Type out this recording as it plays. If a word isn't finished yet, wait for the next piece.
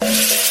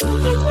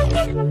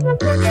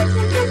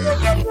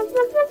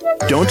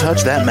Don't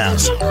touch that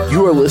mouse.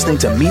 You are listening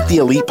to Meet the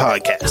Elite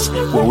Podcast,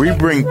 where we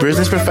bring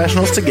business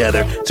professionals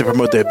together to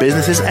promote their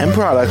businesses and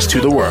products to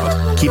the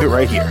world. Keep it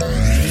right here.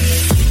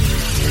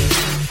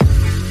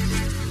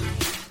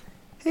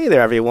 Hey there,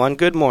 everyone.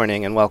 Good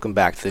morning, and welcome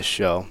back to the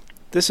show.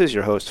 This is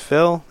your host,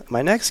 Phil.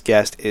 My next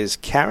guest is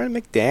Karen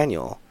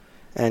McDaniel,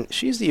 and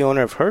she's the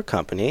owner of her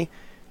company,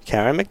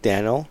 Karen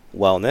McDaniel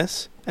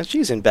Wellness, and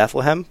she's in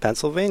Bethlehem,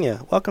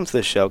 Pennsylvania. Welcome to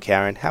the show,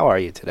 Karen. How are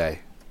you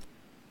today?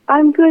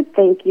 I'm good,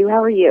 thank you.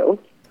 How are you?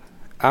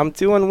 I'm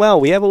doing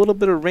well. We have a little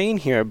bit of rain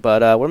here,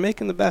 but we're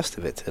making the best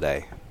of it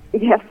today.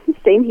 Yeah,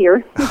 same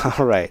here.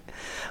 All right.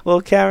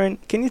 Well, Karen,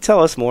 can you tell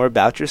us more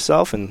about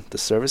yourself and the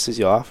services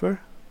you offer?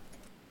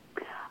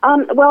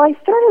 Well, I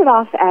started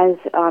off as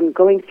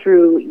going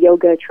through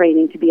yoga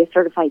training to be a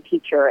certified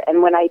teacher,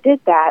 and when I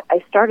did that,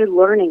 I started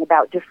learning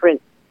about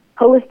different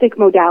holistic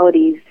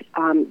modalities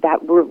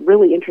that were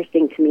really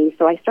interesting to me,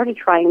 so I started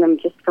trying them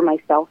just for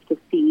myself to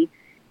see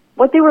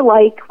what they were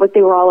like, what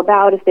they were all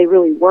about, if they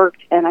really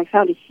worked, and I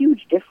found a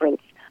huge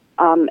difference.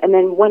 And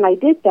then when I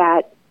did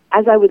that,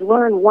 as I would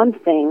learn one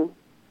thing,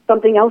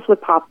 something else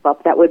would pop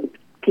up that would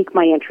pique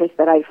my interest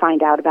that I'd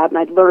find out about, and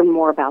I'd learn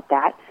more about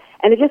that.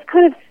 And it just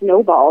kind of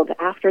snowballed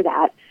after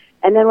that.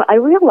 And then I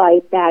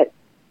realized that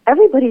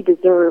everybody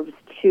deserves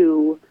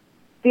to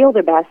feel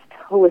their best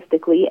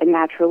holistically and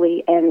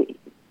naturally, and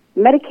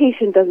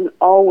medication doesn't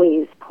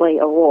always play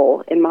a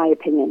role, in my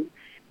opinion.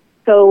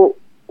 So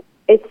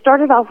it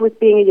started off with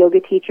being a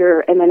yoga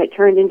teacher, and then it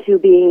turned into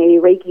being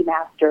a Reiki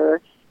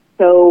master.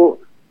 So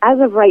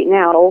as of right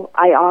now,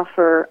 I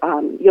offer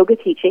yoga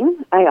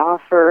teaching, I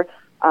offer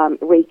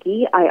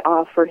Reiki, I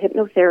offer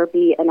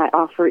hypnotherapy, and I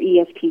offer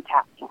EFT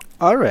tapping.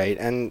 All right,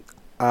 and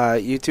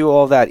you do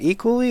all that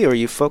equally, or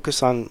you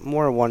focus on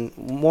one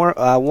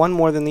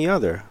more than the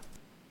other?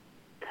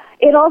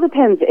 It all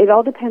depends. It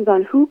all depends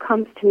on who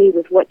comes to me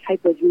with what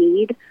type of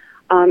need.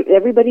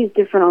 Everybody's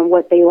different on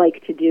what they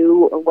like to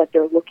do or what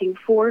they're looking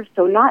for,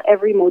 so not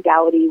every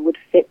modality would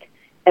fit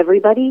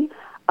everybody.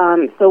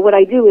 So what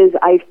I do is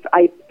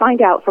I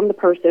find out from the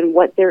person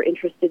what they're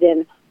interested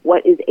in,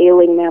 what is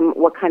ailing them,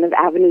 what kind of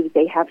avenues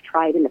they have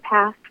tried in the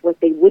past, what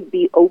they would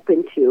be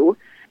open to,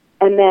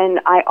 and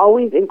then I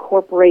always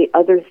incorporate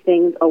other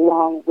things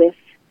along with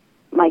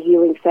my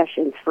healing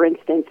sessions. For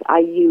instance, I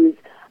use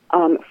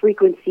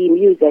frequency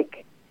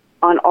music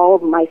on all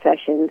of my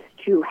sessions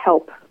to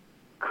help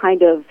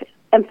kind of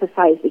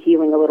emphasize the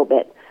healing a little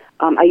bit.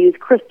 I use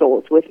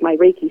crystals with my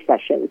Reiki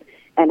sessions,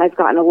 and I've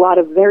gotten a lot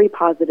of very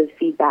positive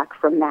feedback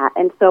from that.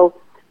 And so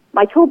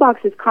my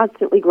toolbox is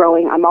constantly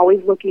growing. I'm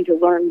always looking to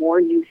learn more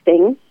new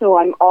things, so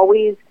I'm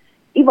always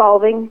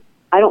evolving.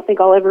 I don't think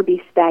I'll ever be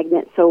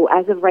stagnant. So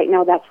as of right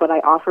now, that's what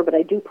I offer, but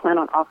I do plan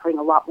on offering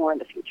a lot more in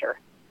the future.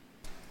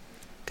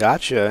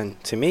 Gotcha.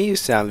 And to me, you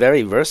sound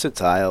very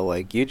versatile,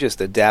 like you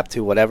just adapt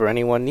to whatever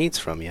anyone needs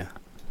from you.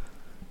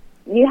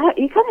 You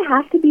kind of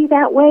have to be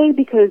that way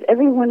because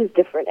everyone is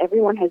different.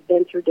 Everyone has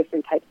been through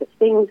different types of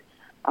things.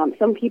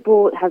 Some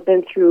people have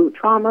been through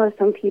trauma.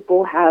 Some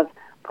people have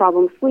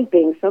problems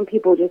sleeping. Some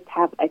people just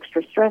have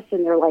extra stress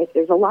in their life.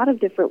 There's a lot of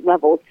different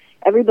levels.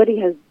 Everybody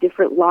has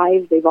different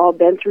lives. They've all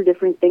been through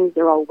different things.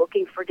 They're all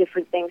looking for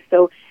different things.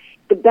 So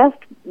the best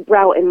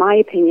route, in my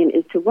opinion,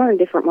 is to learn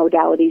different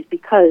modalities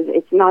because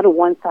it's not a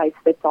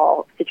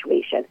one-size-fits-all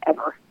situation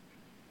ever.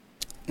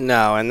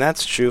 No, and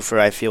that's true for,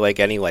 I feel like,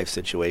 any life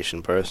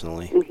situation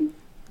personally. Mm-hmm.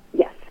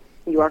 Yes,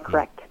 you are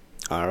correct.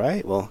 All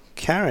right. Well,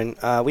 Karen,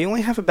 we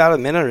only have about a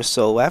minute or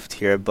so left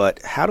here, but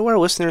how do our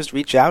listeners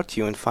reach out to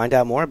you and find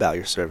out more about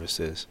your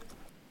services?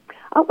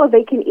 Well,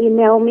 they can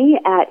email me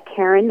at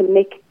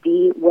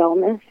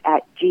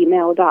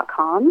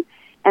KarenMcDWellness@gmail.com.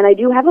 And I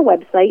do have a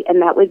website,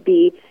 and that would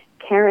be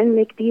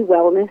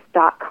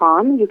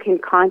KarenMcDWellness.com. You can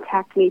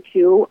contact me,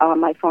 too.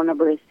 My phone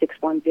number is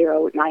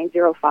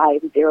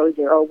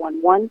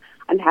 610-905-0011.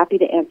 I'm happy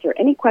to answer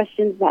any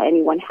questions that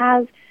anyone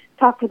has,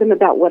 talk to them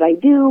about what I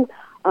do.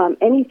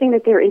 Anything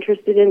that they're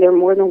interested in, they're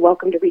more than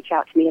welcome to reach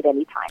out to me at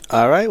any time.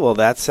 All right. Well,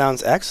 that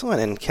sounds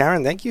excellent. And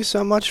Karen, thank you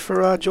so much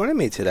for joining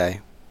me today.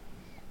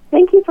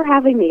 Thank you for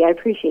having me. I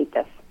appreciate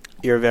this.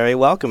 You're very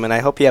welcome, and I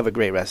hope you have a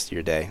great rest of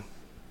your day.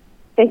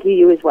 Thank you.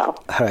 You as well.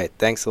 All right.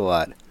 Thanks a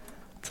lot.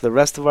 To the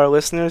rest of our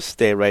listeners,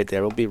 stay right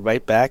there. We'll be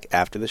right back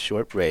after the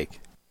short break.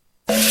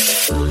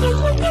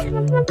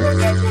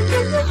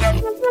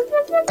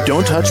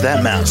 Don't touch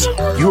that mouse.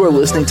 You are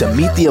listening to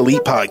Meet the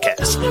Elite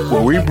Podcast,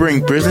 where we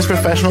bring business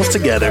professionals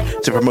together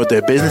to promote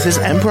their businesses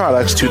and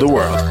products to the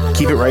world.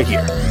 Keep it right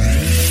here.